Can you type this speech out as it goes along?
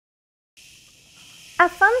A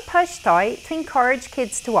fun push toy to encourage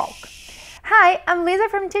kids to walk. Hi, I'm Lila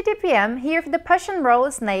from TTPM, here with the Push N Roll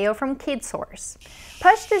Snail from KidSource.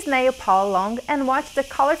 Push the snail paw along and watch the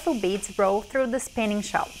colorful beads roll through the spinning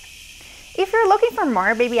shell. If you're looking for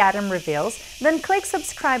more baby item reviews, then click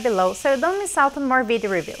subscribe below so you don't miss out on more video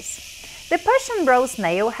reviews. The Push N Roll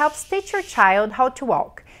Snail helps teach your child how to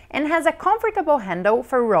walk and has a comfortable handle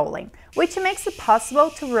for rolling, which makes it possible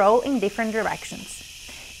to roll in different directions.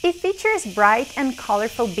 It features bright and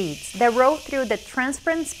colorful beads that roll through the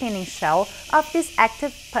transparent spinning shell of this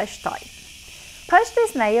active push toy. Push the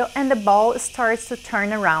snail and the ball starts to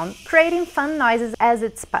turn around, creating fun noises as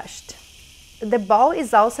it's pushed. The ball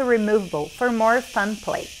is also removable for more fun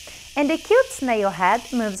play, and the cute snail head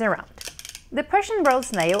moves around. The Push N Roll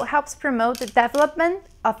Snail helps promote the development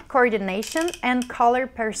of coordination and color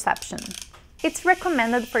perception. It's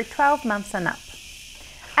recommended for 12 months and up.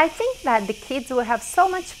 I think that the kids will have so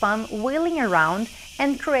much fun wheeling around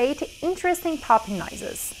and create interesting popping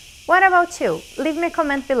noises. What about you? Leave me a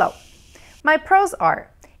comment below. My pros are: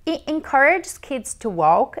 it encourages kids to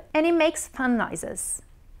walk and it makes fun noises.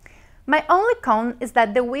 My only con is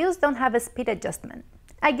that the wheels don't have a speed adjustment.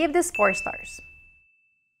 I give this 4 stars.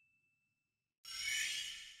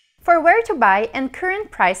 For where to buy and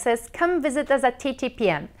current prices, come visit us at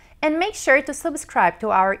TTPM. And make sure to subscribe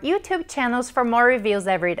to our YouTube channels for more reviews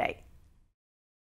every day.